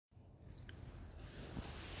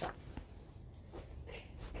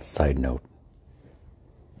Side note,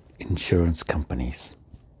 insurance companies.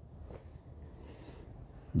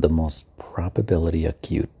 The most probability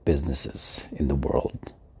acute businesses in the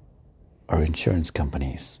world are insurance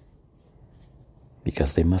companies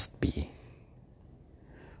because they must be.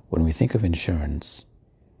 When we think of insurance,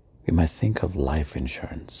 we might think of life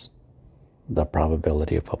insurance, the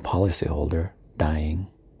probability of a policyholder dying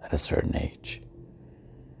at a certain age,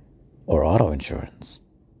 or auto insurance,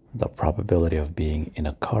 the probability of being in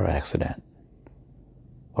a car accident,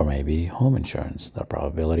 or maybe home insurance, the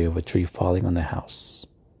probability of a tree falling on the house.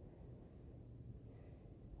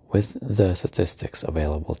 With the statistics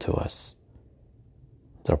available to us,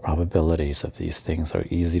 the probabilities of these things are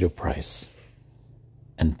easy to price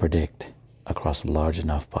and predict across a large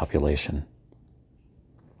enough population.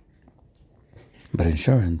 But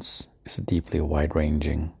insurance is deeply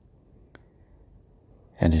wide-ranging,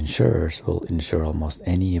 and insurers will insure almost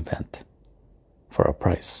any event for a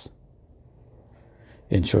price.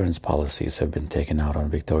 Insurance policies have been taken out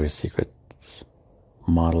on Victoria's Secret's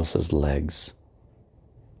models as legs,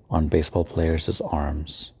 on baseball players as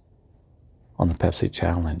arms, on the Pepsi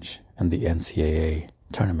Challenge and the NCAA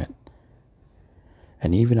tournament,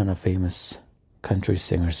 and even on a famous country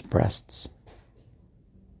singer's breasts.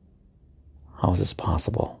 How is this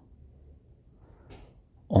possible?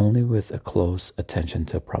 Only with a close attention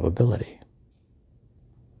to probability.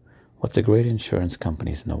 What the great insurance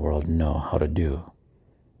companies in the world know how to do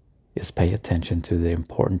is pay attention to the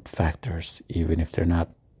important factors, even if they're not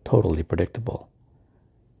totally predictable,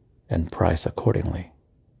 and price accordingly.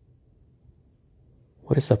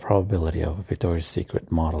 What is the probability of a Victoria's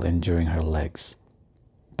Secret model injuring her legs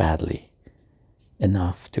badly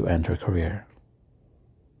enough to end her career?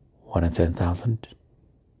 1 in 10,000?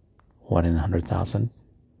 1 in 100,000?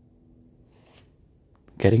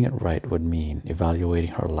 Getting it right would mean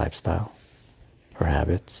evaluating her lifestyle, her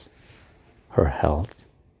habits, her health,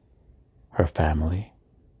 her family,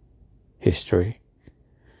 history,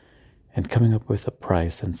 and coming up with a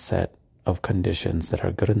price and set of conditions that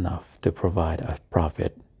are good enough to provide a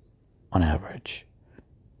profit on average.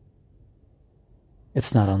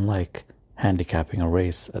 It's not unlike handicapping a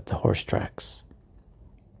race at the horse tracks.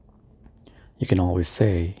 You can always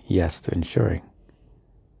say yes to insuring,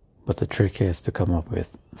 but the trick is to come up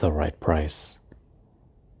with the right price.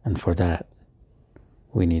 And for that,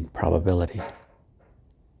 we need probability.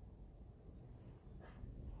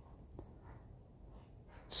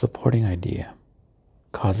 Supporting idea: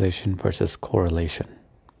 causation versus correlation.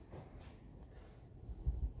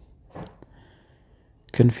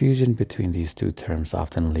 Confusion between these two terms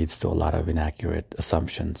often leads to a lot of inaccurate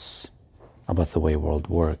assumptions about the way the world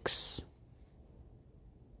works.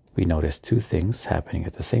 We notice two things happening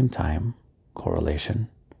at the same time, correlation,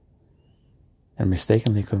 and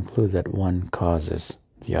mistakenly conclude that one causes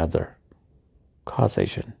the other,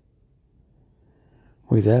 causation.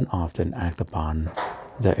 We then often act upon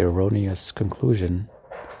the erroneous conclusion,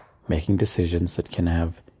 making decisions that can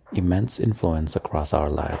have immense influence across our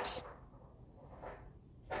lives.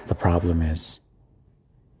 The problem is,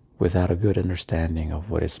 without a good understanding of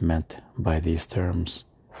what is meant by these terms,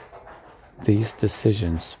 these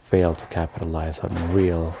decisions fail to capitalize on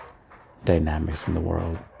real dynamics in the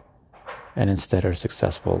world, and instead are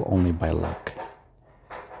successful only by luck.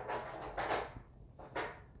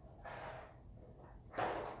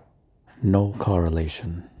 No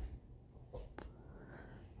correlation.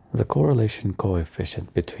 The correlation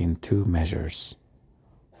coefficient between two measures,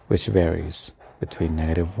 which varies between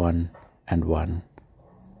 -1 and 1,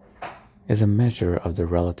 is a measure of the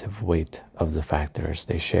relative weight of the factors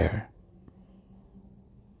they share.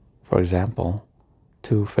 For example,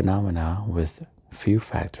 two phenomena with few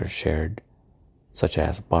factors shared, such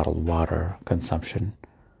as bottled water consumption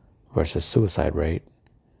versus suicide rate,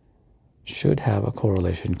 should have a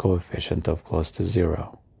correlation coefficient of close to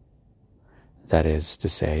 0. That is to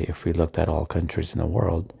say, if we looked at all countries in the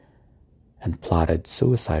world and plotted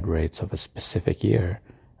suicide rates of a specific year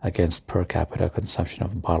against per capita consumption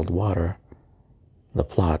of bottled water, the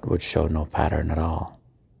plot would show no pattern at all.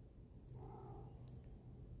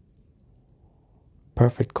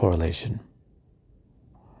 Perfect correlation.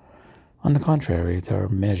 On the contrary, there are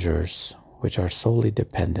measures which are solely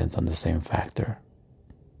dependent on the same factor.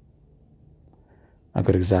 A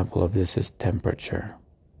good example of this is temperature.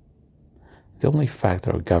 The only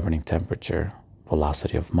factor governing temperature,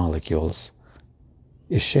 velocity of molecules,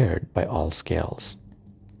 is shared by all scales.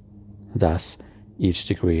 Thus, each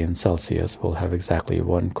degree in Celsius will have exactly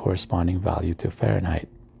one corresponding value to Fahrenheit.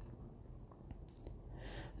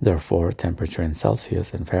 Therefore, temperature in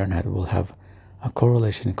Celsius and Fahrenheit will have a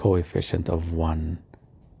correlation coefficient of 1,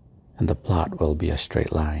 and the plot will be a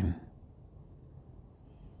straight line.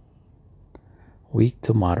 Weak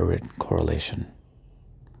to moderate correlation.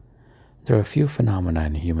 There are a few phenomena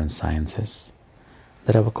in human sciences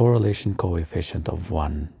that have a correlation coefficient of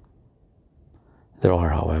 1. There are,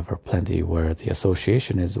 however, plenty where the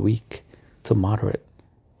association is weak to moderate,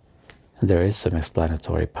 and there is some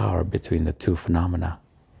explanatory power between the two phenomena.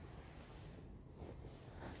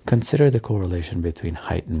 Consider the correlation between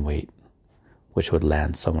height and weight, which would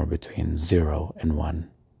land somewhere between 0 and 1.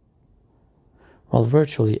 While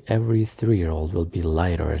virtually every 3-year-old will be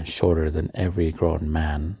lighter and shorter than every grown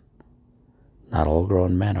man, not all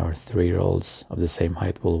grown men or 3-year-olds of the same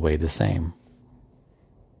height will weigh the same.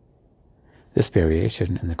 This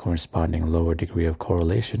variation in the corresponding lower degree of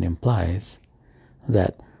correlation implies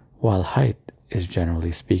that while height is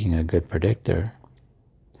generally speaking a good predictor,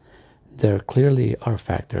 there clearly are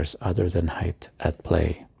factors other than height at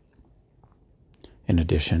play. In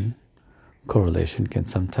addition, correlation can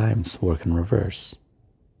sometimes work in reverse.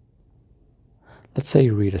 Let's say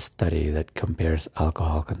you read a study that compares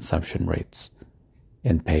alcohol consumption rates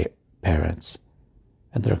in parents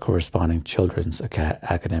and their corresponding children's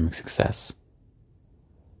academic success.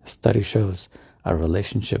 The study shows a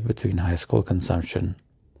relationship between high school consumption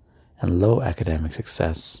and low academic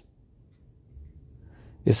success.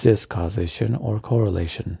 Is this causation or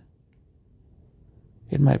correlation?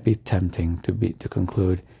 It might be tempting to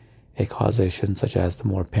conclude a causation such as the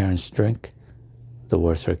more parents drink, the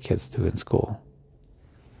worse their kids do in school.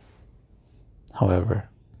 However,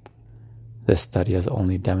 this study has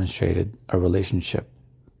only demonstrated a relationship,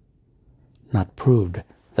 not proved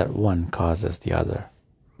that one causes the other.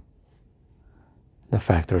 The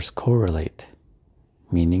factors correlate,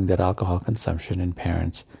 meaning that alcohol consumption in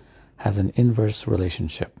parents has an inverse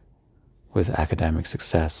relationship with academic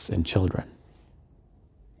success in children.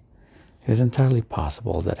 It is entirely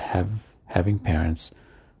possible that having parents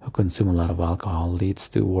who consume a lot of alcohol leads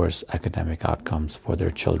to worse academic outcomes for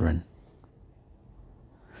their children.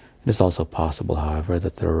 It is also possible, however,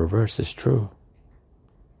 that the reverse is true,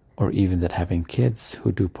 or even that having kids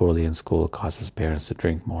who do poorly in school causes parents to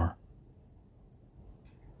drink more.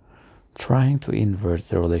 Trying to invert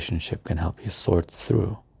the relationship can help you sort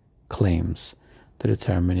through claims to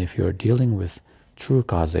determine if you are dealing with true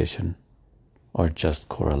causation or just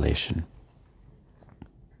correlation.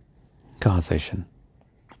 Causation.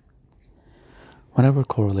 Whenever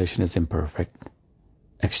correlation is imperfect,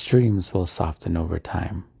 extremes will soften over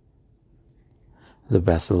time. The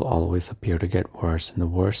best will always appear to get worse, and the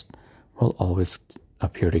worst will always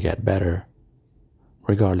appear to get better,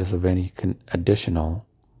 regardless of any additional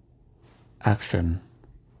action.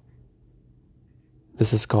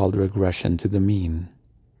 This is called regression to the mean,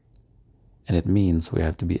 and it means we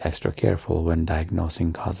have to be extra careful when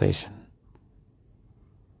diagnosing causation.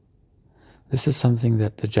 This is something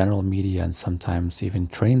that the general media and sometimes even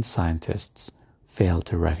trained scientists fail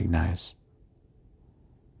to recognize.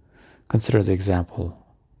 Consider the example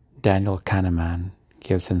Daniel Kahneman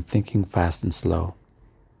gives in Thinking Fast and Slow.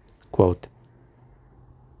 Quote,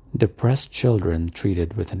 "Depressed children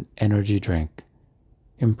treated with an energy drink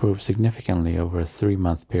improved significantly over a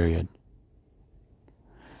 3-month period."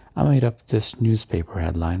 I made up this newspaper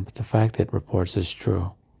headline, but the fact it reports is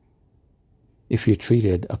true. If you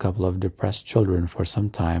treated a couple of depressed children for some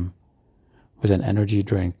time with an energy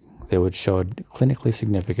drink, they would show a clinically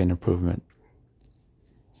significant improvement.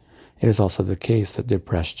 It is also the case that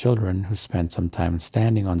depressed children who spend some time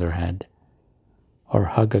standing on their head or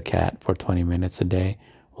hug a cat for 20 minutes a day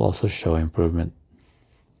will also show improvement.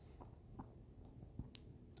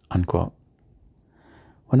 Unquote.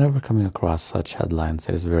 Whenever coming across such headlines,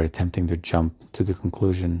 it is very tempting to jump to the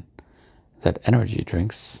conclusion that energy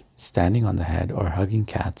drinks, standing on the head, or hugging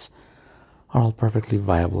cats are all perfectly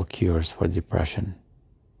viable cures for depression.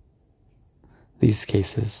 These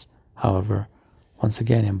cases, however, once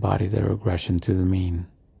again embody the regression to the mean.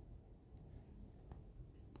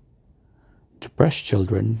 Depressed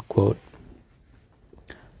children, quote,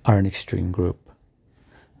 are an extreme group.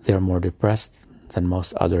 They are more depressed than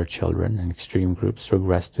most other children, and extreme groups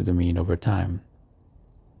regress to the mean over time.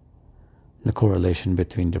 The correlation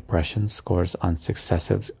between depression scores on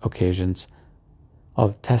successive occasions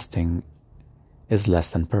of testing is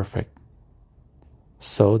less than perfect.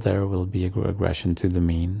 So there will be a regression to the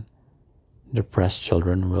mean. Depressed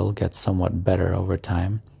children will get somewhat better over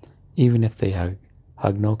time, even if they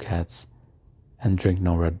hug no cats and drink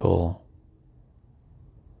no Red Bull.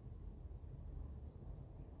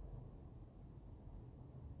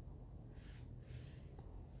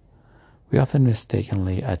 We often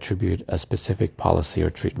mistakenly attribute a specific policy or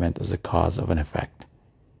treatment as a cause of an effect.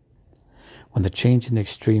 when the change in the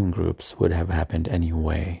extreme groups would have happened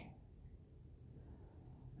anyway.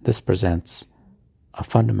 This presents a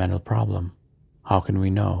fundamental problem. How can we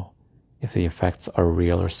know if the effects are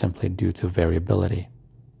real or simply due to variability?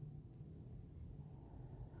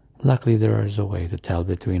 Luckily, there is a way to tell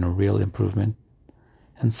between a real improvement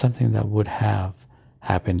and something that would have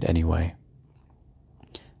happened anyway.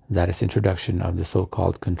 That is introduction of the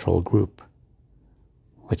so-called control group,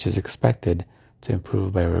 which is expected to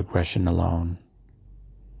improve by regression alone.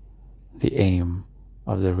 The aim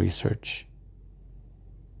of the research.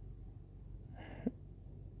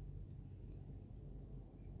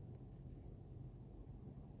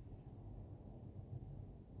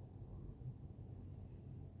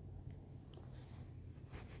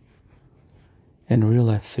 In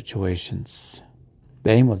real-life situations,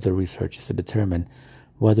 the aim of the research is to determine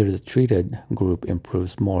whether the treated group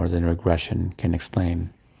improves more than regression can explain.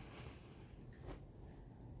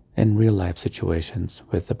 In real-life situations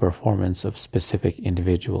with the performance of specific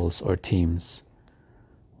individuals or teams,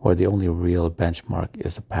 where the only real benchmark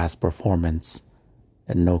is the past performance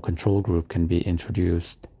and no control group can be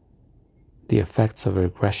introduced, the effects of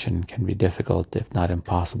regression can be difficult if not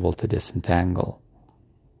impossible to disentangle.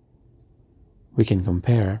 We can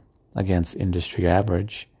compare against industry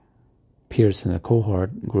average, peers in a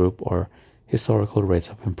cohort group, or historical rates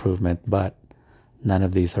of improvement, but none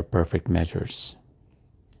of these are perfect measures.